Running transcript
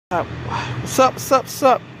What's up, what's up, what's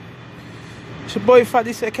up? It's your boy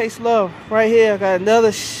Fadi said Case Love. Right here, I got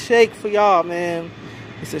another shake for y'all, man.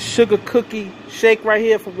 It's a sugar cookie shake right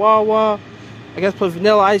here from Wawa. I guess put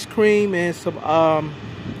vanilla ice cream and some, I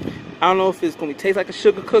don't know if it's going to taste like a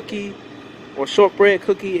sugar cookie or shortbread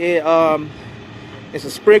cookie. And it's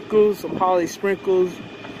some sprinkles, some holiday sprinkles,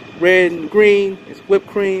 red and green. It's whipped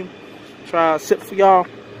cream. Try a sip for y'all.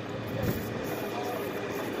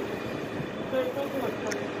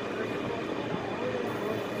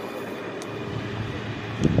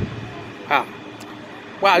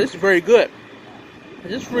 Wow, this is very good.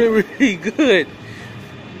 This is really, really good.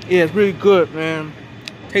 Yeah, it's really good, man.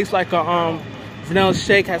 Tastes like a vanilla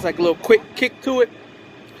shake. Has like a little quick kick to it.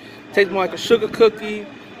 Tastes more like a sugar cookie,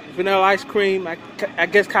 vanilla ice cream. I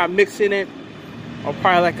guess kind of mixed in it, or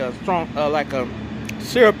probably like a strong, like a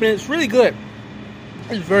syrup in it. It's really good.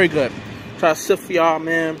 It's very good. Try to sip for y'all,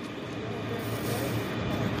 man.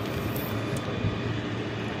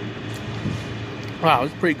 Wow,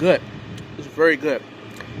 it's pretty good. It's very good.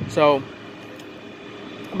 So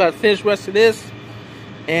I'm about to finish the rest of this,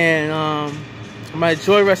 and I'm gonna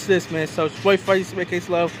enjoy the rest of this, man. So it's your boy Fadi Case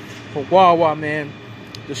Love for Wawa, man.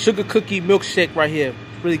 The sugar cookie milkshake right here.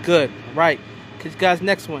 It's really good. All right, catch you guys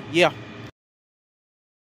next one. Yeah.